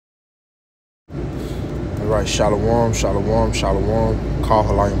Right, shalom, shalom, shalom. Call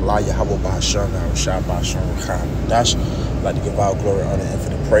halayim la Yahweh Bahasham, Yahawashi Bahasham, Dash. I'd like to give all glory, honor, and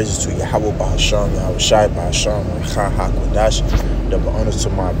infinite praises to Yahweh Bahasham, Yahawashi Bahasham, Dash. Double honors to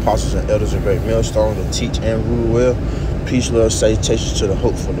my apostles and elders of great millstone that teach and rule well. Peace, love, salutation to the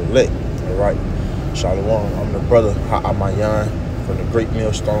hopeful elect. All right, shalom. I'm the brother Ha'amayan from the great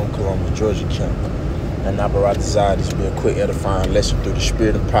millstone, Columbus, Georgia camp. And I brought desire this to be a quick edifying lesson through the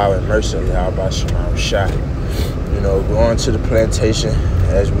spirit of power and mercy of Yahawashi. You know, going to the plantation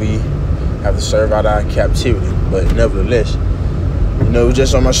as we have to serve out our captivity. But nevertheless, you know,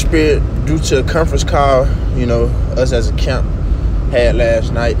 just on my spirit, due to a conference call, you know, us as a camp had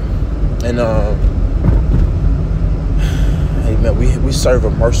last night. And hey man, we serve a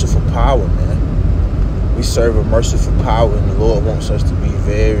merciful power, man. We serve a merciful power, and the Lord wants us to be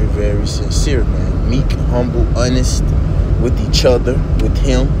very, very sincere, man. Meek, humble, honest with each other, with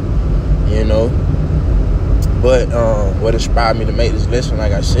him, you know. But what inspired me to make this lesson,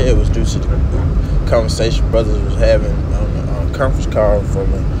 like I said, was due to the conversation brothers was having on a conference call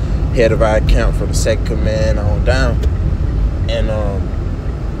from the head of our camp, from the second command on down. And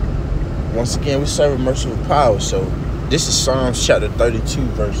once again, we serve a merciful power. So this is Psalms chapter 32,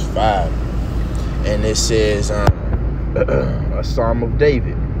 verse 5. And it says, a Psalm of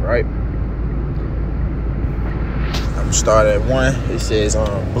David, right? I'm start at 1. It says,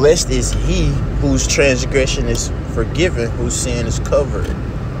 blessed is he whose transgression is forgiven, whose sin is covered.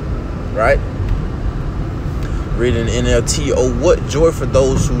 Right? Reading NLT, oh, what joy for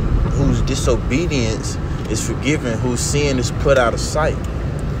those whose disobedience is forgiven, whose sin is put out of sight.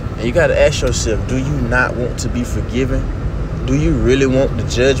 And you got to ask yourself, do you not want to be forgiven? Do you really want the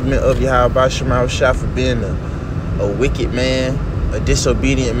judgment of Yahawashi for being a wicked man, a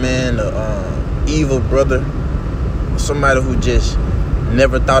disobedient man, a evil brother, somebody who just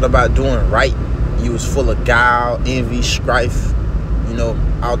never thought about doing right? You was full of guile, envy, strife, you know,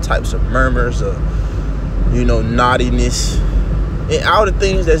 all types of murmurs, you know, naughtiness, and all the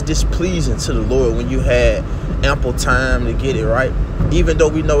things that's displeasing to the Lord when you had ample time to get it right. Even though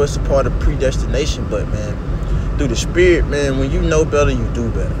we know it's a part of predestination, but man, through the spirit, man, when you know better, you do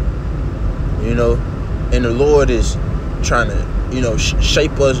better, you know. And the Lord is trying to, you know,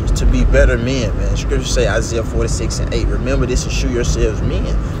 shape us to be better men, man. Scripture say, Isaiah 46:8, remember this and shew yourselves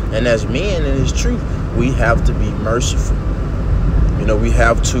men. And as men in his truth, we have to be merciful. You know, we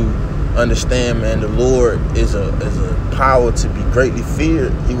have to understand, man, the Lord is a power to be greatly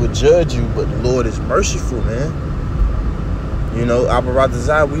feared. He will judge you, but the Lord is merciful, man. You know,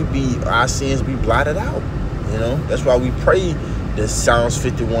 our sins be blotted out. You know, that's why we pray the Psalms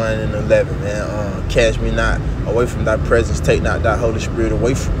 51 and 11, man. Cast me not away from thy presence, take not thy Holy Spirit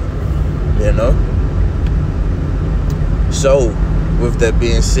away from me. You know. So, with that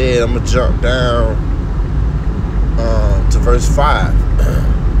being said, I'm gonna jump down to verse 5.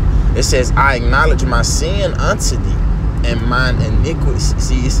 It says, I acknowledge my sin unto thee, and mine iniquity.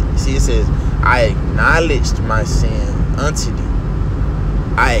 See, it says, I acknowledged my sin unto thee.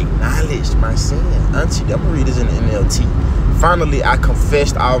 I acknowledged my sin unto thee. I'm going to read this in the NLT. Finally, I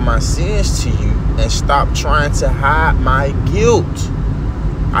confessed all my sins to you and stopped trying to hide my guilt.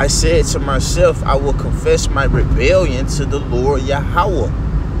 I said to myself, I will confess my rebellion to the Lord Yahweh.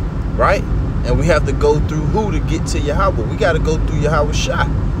 Right? And we have to go through who to get to Yahweh? We got to go through Yahawashi.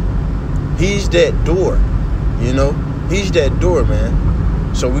 He's that door. You know? He's that door,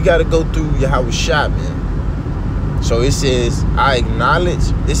 man. So we got to go through Yahawashi, man. So it says, I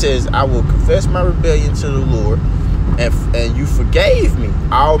acknowledge, it says, I will confess my rebellion to the Lord, and you forgave me.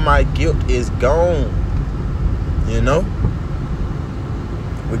 All my guilt is gone. You know?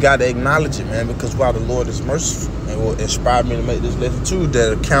 We got to acknowledge it, man, because while the Lord is merciful, and will inspire me to make this lesson too,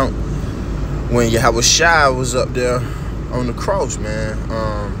 that account when Yahawashi was up there on the cross, man.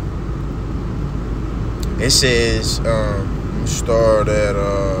 It says, let me start at,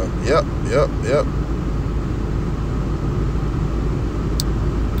 yep.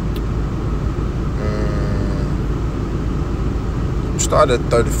 Started at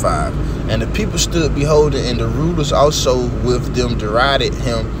 35. And the people stood beholding, and the rulers also with them derided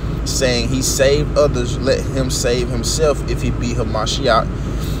him, saying, he saved others, let him save himself if he be Hamashiach,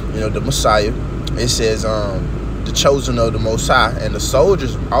 you know, the Messiah. It says, the chosen of the Most High. And the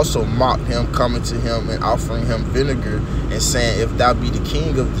soldiers also mocked him, coming to him and offering him vinegar and saying, if thou be the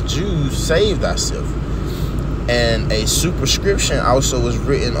king of the Jews, save thyself. And a superscription also was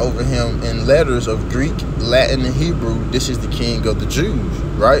written over him in letters of Greek, Latin, and Hebrew. This is the king of the Jews,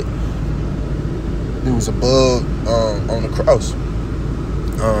 right? It was above on the cross.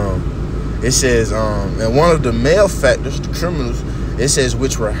 It says, and one of the malefactors, the criminals, It says,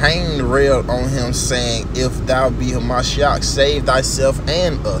 which were hanged railed on him, saying, if thou be Hamashiach, save thyself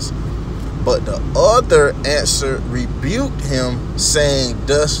and us. But the other answered, rebuked him, saying,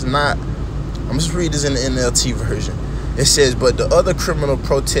 does not. I'm just read this in the NLT version. It says, but the other criminal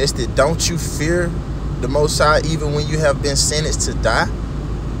protested, don't you fear the Most High, even when you have been sentenced to die?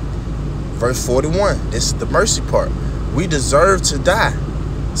 Verse 41. This is the mercy part. We deserve to die.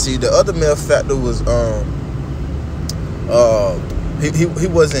 See, the other malefactor was he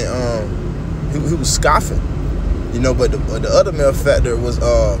wasn't he was scoffing, you know, but the other malefactor was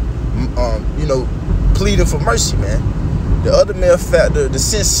you know, pleading for mercy, man. The other malefactor, the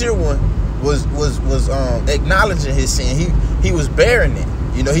sincere one, was acknowledging his sin. He was bearing it.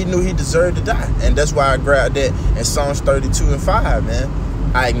 You know, he knew he deserved to die. And that's why I grabbed that in Psalms 32:5, man.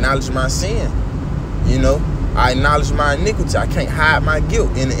 I acknowledge my sin. You know, I acknowledge my iniquity. I can't hide my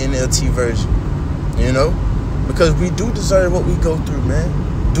guilt in the NLT version. You know, because we do deserve what we go through,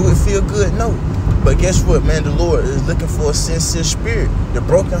 man. Do it feel good? No. But guess what, man? The Lord is looking for a sincere spirit, the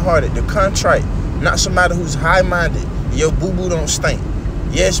brokenhearted, the contrite, not somebody who's high-minded. Your boo-boo don't stink.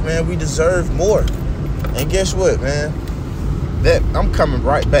 Yes, man, we deserve more. And guess what, man? That I'm coming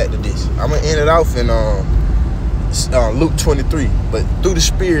right back to this. I'm gonna end it off in Luke 23. But through the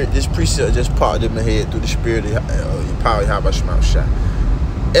Spirit, this precept just popped in my head. Through the Spirit, your power, Yahawashi.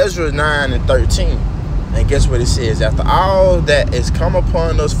 Ezra 9:13. And guess what it says? After all that is come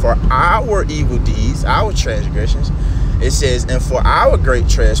upon us for our evil deeds, our transgressions, it says, and for our great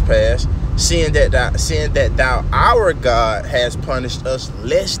trespass, seeing that thou, our God, has punished us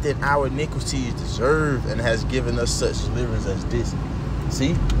less than our iniquities deserve, and has given us such deliverance as this.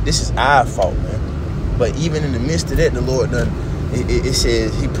 See, this is our fault, man. But even in the midst of that, the Lord done. It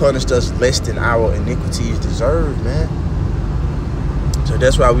says He punished us less than our iniquities deserve, man. So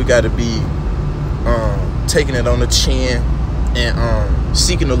that's why we got to be taking it on the chin and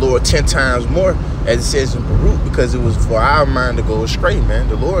seeking the Lord 10 times more, as it says in Baruch, because it was for our mind to go astray, man.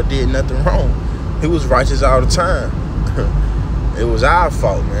 The Lord did nothing wrong. He was righteous all the time. It was our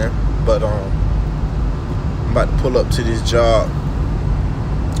fault, man. But I'm about to pull up to this job.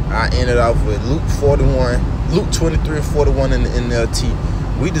 I ended off with Luke 23:41 in the NLT.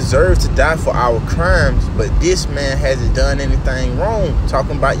 We deserve to die for our crimes, but this man hasn't done anything wrong.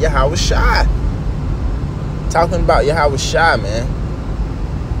 Talking about Yahawashi. Talking about Yahawashi, man.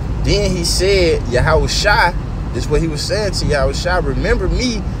 Then he said, Yahawashi, this is what he was saying to Yahawashi, remember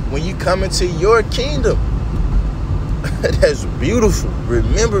me when you come into your kingdom. That's beautiful.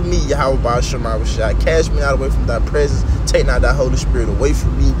 Remember me, Yahawashi. Cast me out away from thy presence. Take not thy Holy Spirit away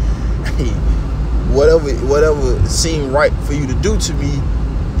from me. Whatever seemed right for you to do to me,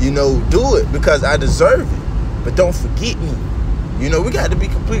 you know, do it, because I deserve it. But don't forget me. You know, we got to be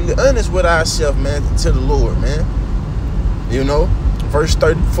completely honest with ourselves, man, to the Lord, man. You know, verse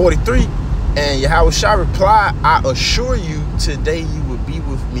 43, and Yahawashi replied, I assure you, today you will be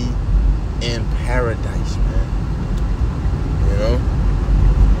with me in paradise, man. You know?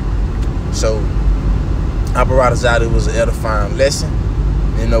 So, Aparadazada was an edifying lesson.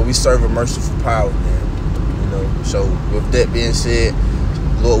 You know, we serve a merciful power, man. You know, so with that being said,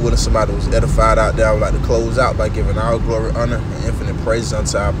 Lord willing, somebody was edified out there. I would like to close out by giving all glory, honor, and infinite praise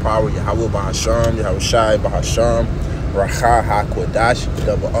unto our power, Yahweh Bahasham, Yahawashi Bahasham, Racha HaKodash.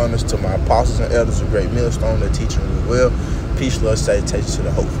 Double honors to my apostles and elders of Great Millstone that teaching me well. Peace, love, salutation to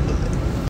the hopeful.